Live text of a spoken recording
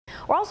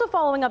We're also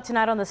following up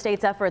tonight on the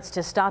state's efforts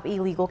to stop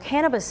illegal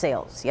cannabis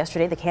sales.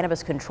 Yesterday, the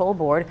Cannabis Control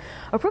Board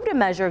approved a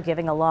measure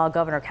giving a law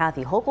Governor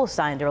Kathy Hochul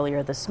signed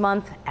earlier this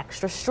month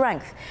extra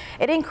strength.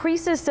 It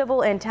increases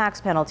civil and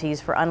tax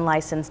penalties for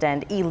unlicensed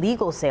and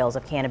illegal sales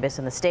of cannabis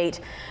in the state.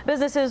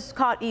 Businesses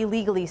caught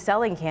illegally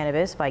selling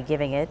cannabis by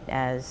giving it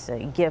as a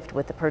gift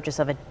with the purchase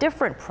of a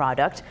different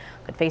product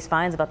could face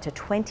fines of up to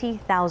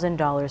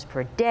 $20,000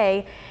 per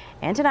day.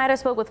 And tonight I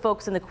spoke with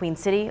folks in the Queen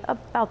City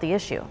about the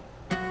issue.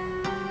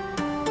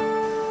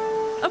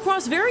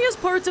 Across various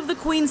parts of the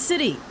Queen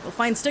City, you'll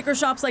find sticker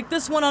shops like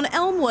this one on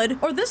Elmwood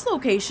or this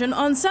location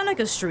on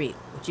Seneca Street,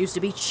 which used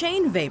to be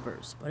Chain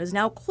Vapors, but is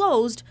now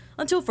closed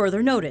until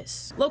further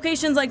notice.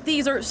 Locations like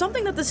these are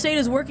something that the state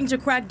is working to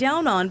crack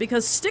down on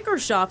because sticker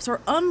shops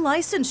are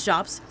unlicensed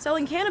shops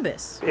selling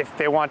cannabis. If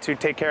they want to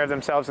take care of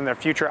themselves and their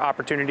future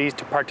opportunities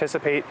to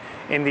participate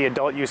in the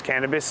adult use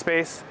cannabis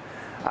space,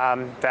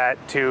 that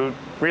to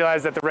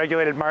realize that the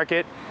regulated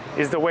market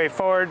is the way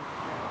forward,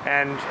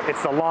 and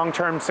it's the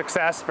long-term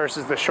success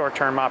versus the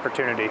short-term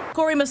opportunity.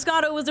 Corey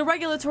Moscato is the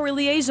regulatory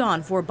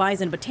liaison for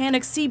Bison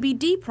Botanics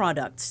CBD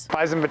products.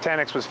 Bison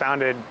Botanics was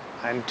founded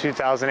in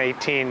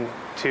 2018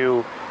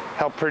 to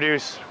help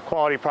produce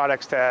quality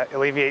products to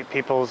alleviate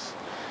people's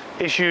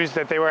issues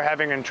that they were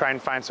having and try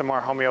and find some more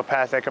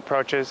homeopathic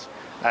approaches.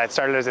 It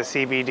started as a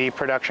CBD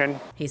production.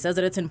 He says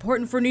that it's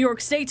important for New York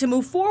State to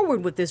move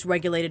forward with this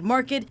regulated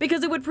market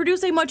because it would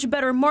produce a much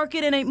better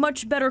market and a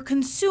much better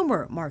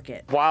consumer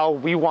market. While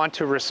we want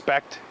to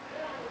respect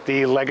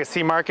the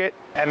legacy market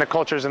and the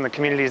cultures and the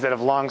communities that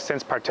have long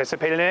since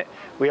participated in it,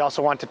 we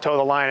also want to toe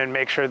the line and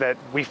make sure that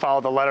we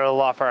follow the letter of the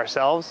law for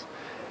ourselves.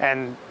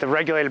 And the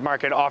regulated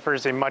market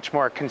offers a much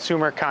more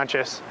consumer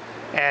conscious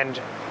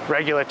and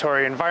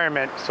regulatory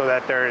environment so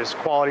that there is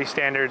quality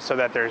standards, so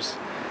that there's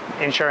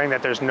ensuring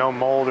that there's no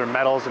mold or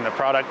metals in the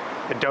product,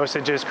 the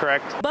dosage is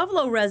correct.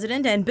 Buffalo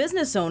resident and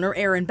business owner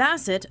Aaron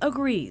Bassett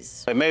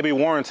agrees. It may be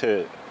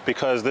warranted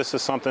because this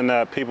is something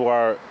that people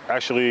are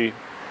actually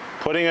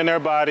putting in their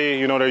body.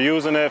 You know, they're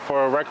using it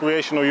for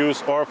recreational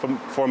use or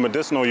for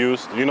medicinal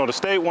use. You know, the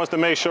state wants to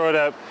make sure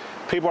that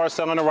people are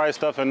selling the right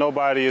stuff and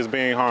nobody is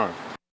being harmed.